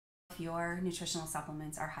your nutritional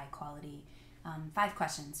supplements are high quality? 5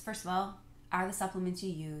 questions. First of all, are the supplements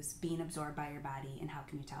you use being absorbed by your body, and how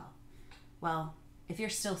can you tell? Well, if you're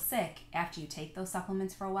still sick after you take those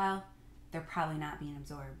supplements for a while, they're probably not being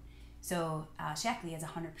absorbed. So Shaklee has a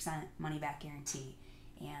 100% money back guarantee.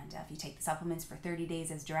 And if you take the supplements for 30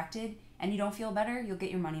 days as directed and you don't feel better, you'll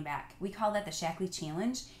get your money back. We call that the Shaklee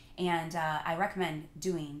Challenge, and I recommend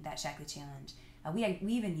doing that Shaklee Challenge.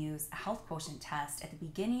 We even use a health quotient test at the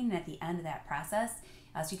beginning and at the end of that process,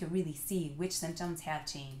 so you can really see which symptoms have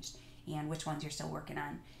changed and which ones you're still working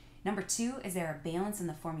on. Number 2, is there a balance in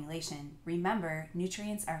the formulation? Remember,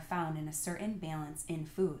 nutrients are found in a certain balance in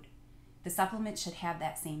food. The supplement should have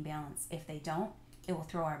that same balance. If they don't, it will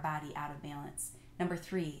throw our body out of balance. Number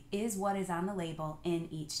 3, is what is on the label in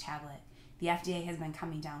each tablet. The FDA has been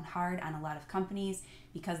coming down hard on a lot of companies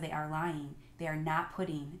because they are lying. They are not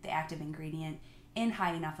putting the active ingredient in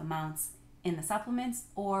high enough amounts in the supplements,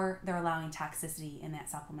 or they're allowing toxicity in that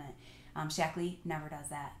supplement. Shaklee never does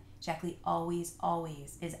that. Shaklee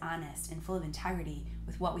always is honest and full of integrity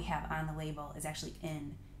with what we have on the label is actually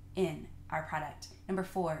in our product. Number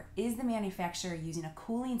 4, is the manufacturer using a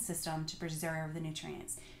cooling system to preserve the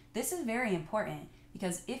nutrients? This is very important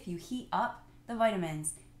because if you heat up the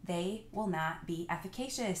vitamins, they will not be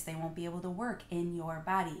efficacious. They won't be able to work in your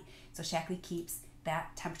body. So Shaklee keeps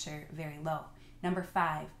that temperature very low. Number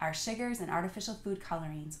 5, are sugars and artificial food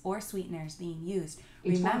colorings or sweeteners being used?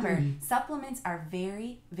 Remember, supplements are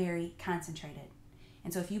very, very concentrated.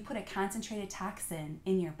 And so if you put a concentrated toxin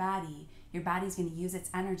in your body's going to use its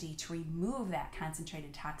energy to remove that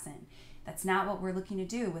concentrated toxin. That's not what we're looking to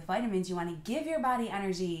do. With vitamins, you want to give your body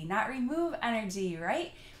energy, not remove energy,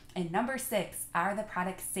 right? And number 6, are the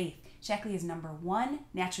products safe? Shaklee is number 1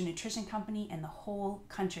 natural nutrition company in the whole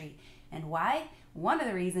country. And why? One of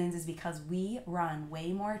the reasons is because we run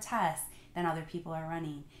way more tests than other people are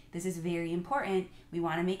running. This is very important. We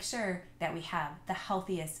want to make sure that we have the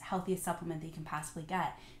healthiest supplement that you can possibly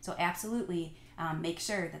get. So absolutely make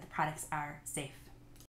sure that the products are safe.